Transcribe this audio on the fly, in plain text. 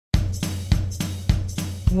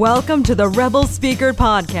Welcome to the Rebel Speaker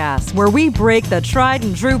Podcast, where we break the tried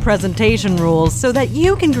and true presentation rules so that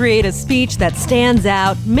you can create a speech that stands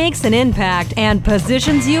out, makes an impact, and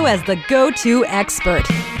positions you as the go-to expert.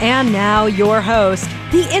 And now, your host,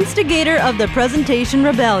 the instigator of the Presentation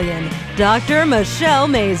Rebellion, Dr. Michelle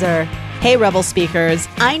Mazur. Hey, Rebel Speakers.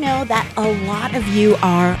 I know that a lot of you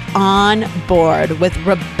are on board with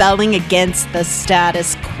rebelling against the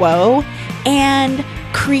status quo and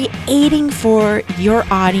creating for your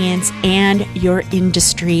audience and your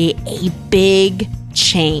industry a big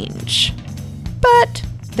change. But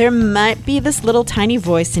there might be this little tiny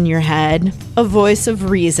voice in your head, a voice of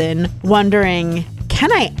reason, wondering,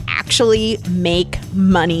 can I actually make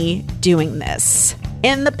money doing this?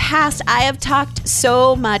 In the past, I have talked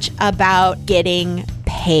so much about getting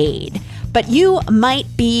paid, but you might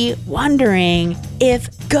be wondering if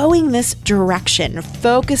going this direction,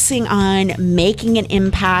 focusing on making an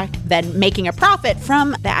impact, then making a profit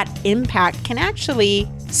from that impact can actually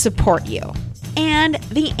support you. And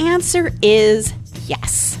the answer is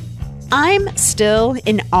yes. I'm still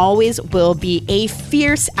and always will be a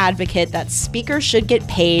fierce advocate that speakers should get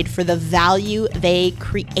paid for the value they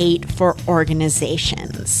create for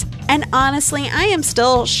organizations. And honestly, I am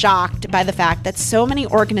still shocked by the fact that so many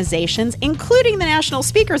organizations, including the National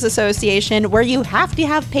Speakers Association, where you have to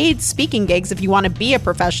have paid speaking gigs if you want to be a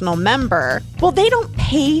professional member, well, they don't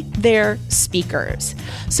pay their speakers.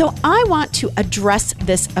 So I want to address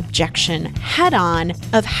this objection head on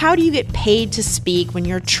of how do you get paid to speak when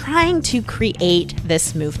you're trying to create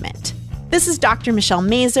this movement. This is Dr. Michelle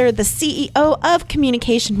Mazur, the CEO of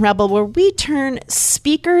Communication Rebel, where we turn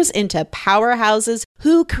speakers into powerhouses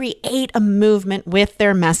who create a movement with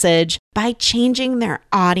their message by changing their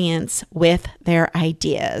audience with their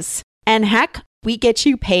ideas. And heck, we get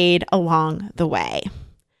you paid along the way.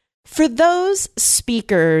 For those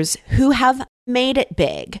speakers who have made it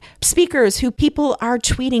big, speakers who people are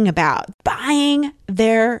tweeting about, buying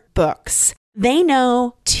their books, they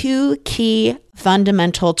know two key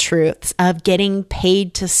fundamental truths of getting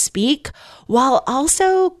paid to speak while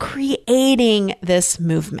also creating this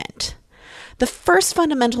movement. The first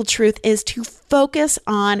fundamental truth is to focus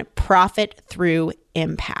on profit through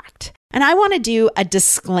impact. And I want to do a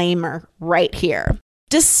disclaimer right here.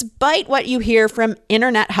 Despite what you hear from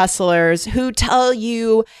internet hustlers who tell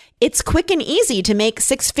you it's quick and easy to make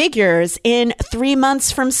six figures in 3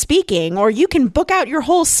 months from speaking, or you can book out your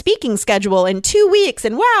whole speaking schedule in 2 weeks,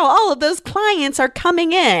 and wow, all of those clients are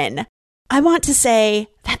coming in. I want to say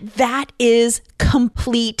that is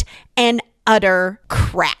complete and utter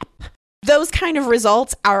crap. Those kind of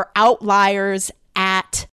results are outliers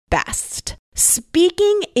at best.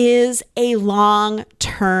 Speaking is a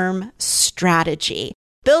long-term strategy.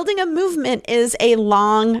 Building a movement is a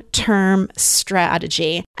long-term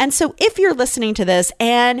strategy. And so if you're listening to this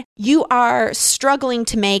and you are struggling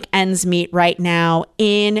to make ends meet right now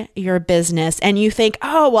in your business and you think,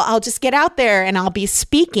 oh, well, I'll just get out there and I'll be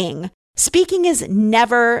speaking. Speaking is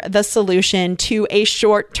never the solution to a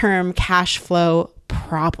short-term cash flow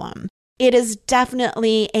problem. It is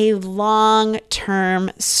definitely a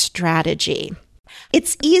long-term strategy.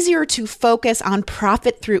 It's easier to focus on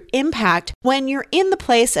profit through impact when you're in the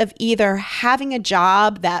place of either having a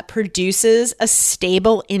job that produces a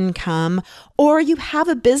stable income or you have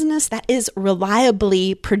a business that is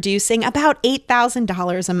reliably producing about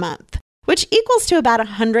 $8,000 a month, which equals to about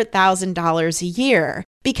 $100,000 a year.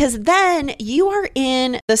 Because then you are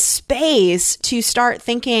in the space to start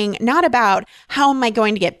thinking not about how am I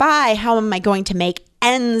going to get by, how am I going to make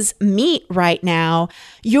ends meet right now.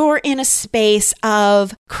 You're in a space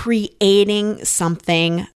of creating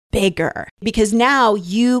something bigger because now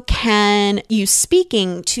you can use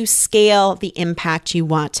speaking to scale the impact you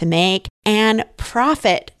want to make and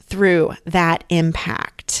profit through that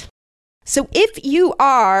impact. So if you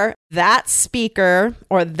are that speaker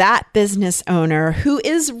or that business owner who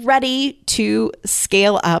is ready to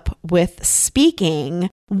scale up with speaking,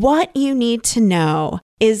 what you need to know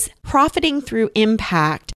is profiting through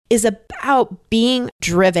impact is about being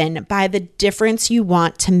driven by the difference you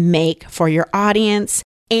want to make for your audience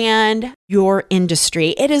and your industry.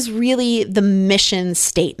 It is really the mission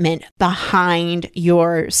statement behind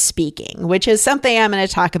your speaking, which is something I'm going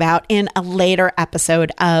to talk about in a later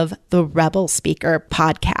episode of the Rebel Speaker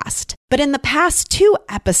podcast. But in the past 2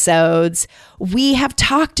 episodes, we have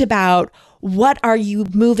talked about what are you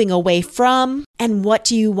moving away from and what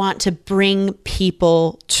do you want to bring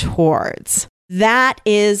people towards. That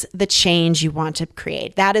is the change you want to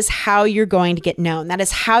create. That is how you're going to get known. That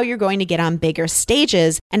is how you're going to get on bigger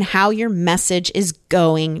stages and how your message is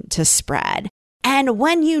going to spread. And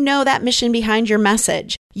when you know that mission behind your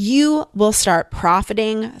message, you will start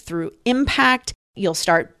profiting through impact. You'll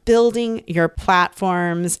start building your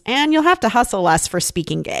platforms, and you'll have to hustle less for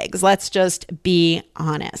speaking gigs. Let's just be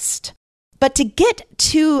honest. But to get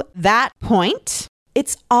to that point,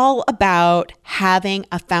 it's all about having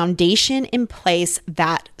a foundation in place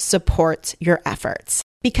that supports your efforts.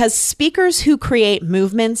 Because speakers who create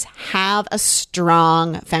movements have a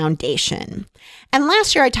strong foundation. And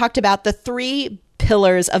last year I talked about the 3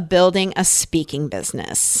 pillars of building a speaking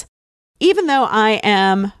business. Even though I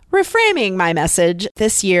am reframing my message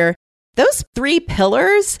this year, those 3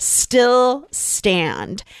 pillars still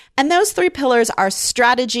stand. And those 3 pillars are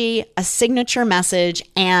strategy, a signature message,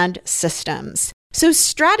 and systems. So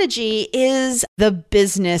strategy is the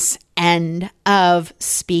business end of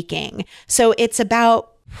speaking. So it's about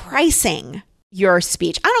pricing your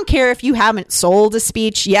speech. I don't care if you haven't sold a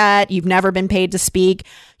speech yet, you've never been paid to speak.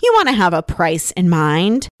 You want to have a price in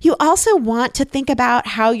mind. You also want to think about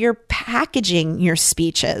how you're packaging your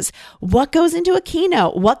speeches. What goes into a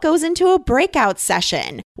keynote? What goes into a breakout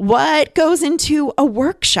session? What goes into a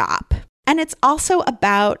workshop? And it's also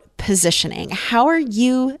about positioning. How are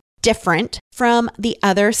you different from the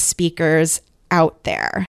other speakers out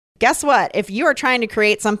there? Guess what? If you are trying to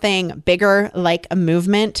create something bigger like a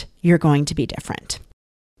movement, you're going to be different.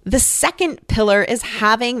 The second pillar is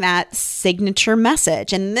having that signature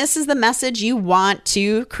message. And this is the message you want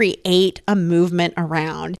to create a movement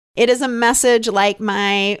around. It is a message like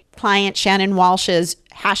my client Shannon Walsh's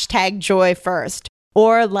 #JoyFirst,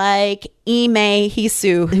 or like Ime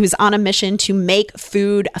Hisu, who's on a mission to make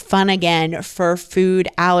food fun again for food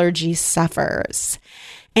allergy sufferers.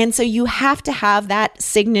 And so you have to have that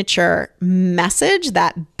signature message,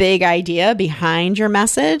 that big idea behind your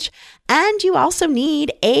message. And you also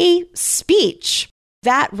need a speech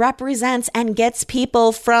that represents and gets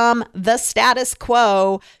people from the status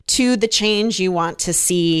quo to the change you want to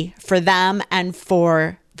see for them and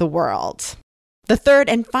for the world. The third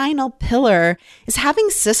and final pillar is having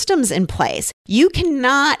systems in place. You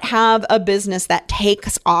cannot have a business that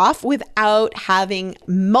takes off without having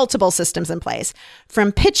multiple systems in place.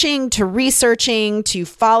 From pitching to researching to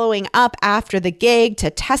following up after the gig to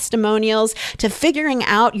testimonials to figuring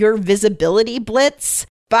out your visibility blitz.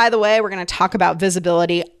 By the way, we're going to talk about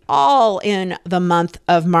visibility all in the month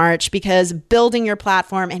of March because building your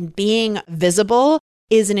platform and being visible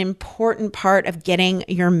is an important part of getting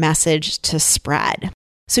your message to spread.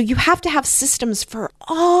 So you have to have systems for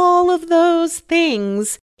all of those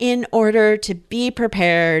things in order to be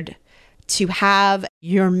prepared to have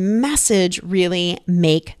your message really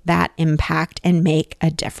make that impact and make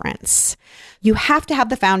a difference. You have to have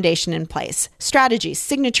the foundation in place, strategy,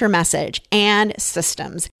 signature message, and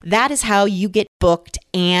systems. That is how you get booked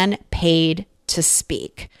and paid to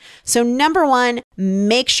speak. So number 1,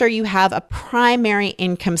 make sure you have a primary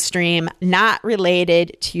income stream not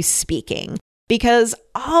related to speaking. Because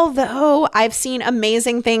although I've seen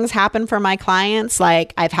amazing things happen for my clients,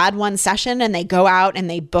 like I've had one session and they go out and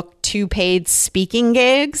they book 2 paid speaking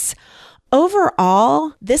gigs,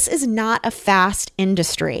 overall, this is not a fast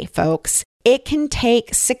industry, folks. It can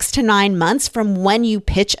take 6 to 9 months from when you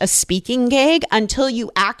pitch a speaking gig until you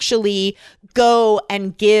actually go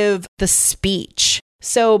and give the speech.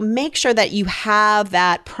 So make sure that you have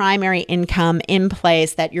that primary income in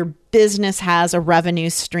place, that your business has a revenue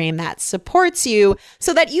stream that supports you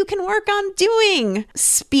so that you can work on doing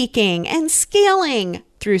speaking and scaling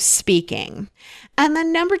through speaking. And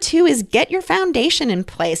then number 2 is get your foundation in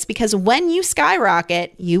place, because when you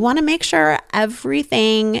skyrocket, you want to make sure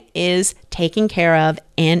everything is taken care of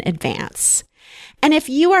in advance. And if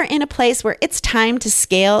you are in a place where it's time to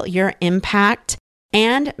scale your impact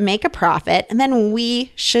and make a profit, then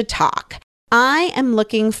we should talk. I am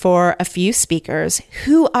looking for a few speakers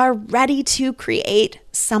who are ready to create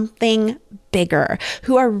something bigger,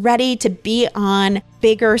 who are ready to be on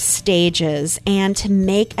bigger stages and to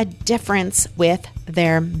make a difference with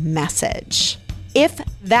their message. If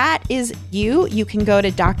that is you, you can go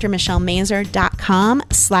to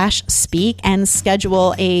drmichellemazur.com/speak and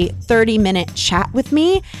schedule a 30-minute chat with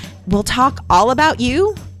me. We'll talk all about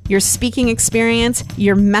you, your speaking experience,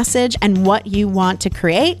 your message, and what you want to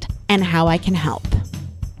create, and how I can help.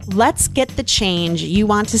 Let's get the change you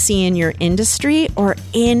want to see in your industry or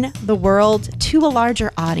in the world to a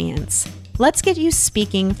larger audience. Let's get you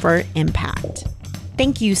speaking for impact.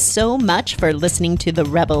 Thank you so much for listening to the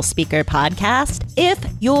Rebel Speaker Podcast. If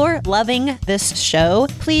you're loving this show,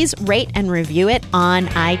 please rate and review it on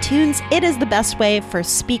iTunes. It is the best way for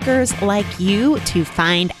speakers like you to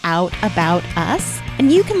find out about us.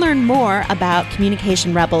 And you can learn more about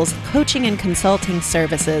Communication Rebels coaching and consulting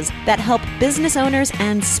services that help business owners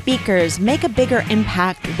and speakers make a bigger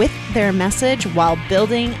impact with their message while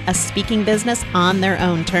building a speaking business on their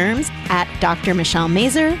own terms at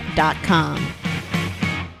drmichellemazur.com.